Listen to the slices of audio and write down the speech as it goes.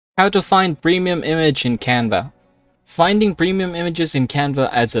How to find premium image in Canva. Finding premium images in Canva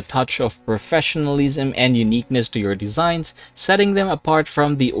adds a touch of professionalism and uniqueness to your designs, setting them apart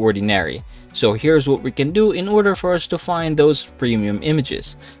from the ordinary. So here's what we can do in order for us to find those premium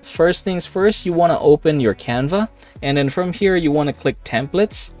images. First things first, you want to open your Canva, and then from here you want to click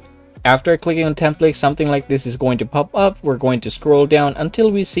templates. After clicking on templates, something like this is going to pop up. We're going to scroll down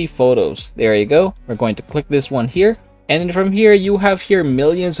until we see photos. There you go. We're going to click this one here. And then from here, you have here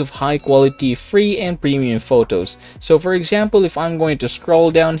millions of high quality free and premium photos. So for example, if I'm going to scroll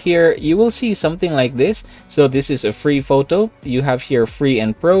down here, you will see something like this. So this is a free photo. You have here free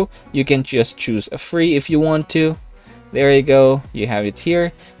and pro. You can just choose a free if you want to. There you go. You have it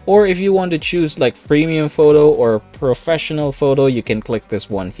here. Or if you want to choose like premium photo or professional photo, you can click this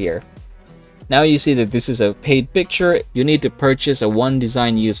one here. Now you see that this is a paid picture. You need to purchase a One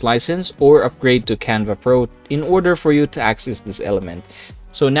Design Use license or upgrade to Canva Pro in order for you to access this element.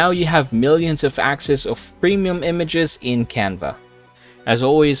 So now you have millions of access of premium images in Canva. As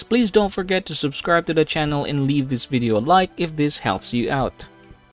always, please don't forget to subscribe to the channel and leave this video a like if this helps you out.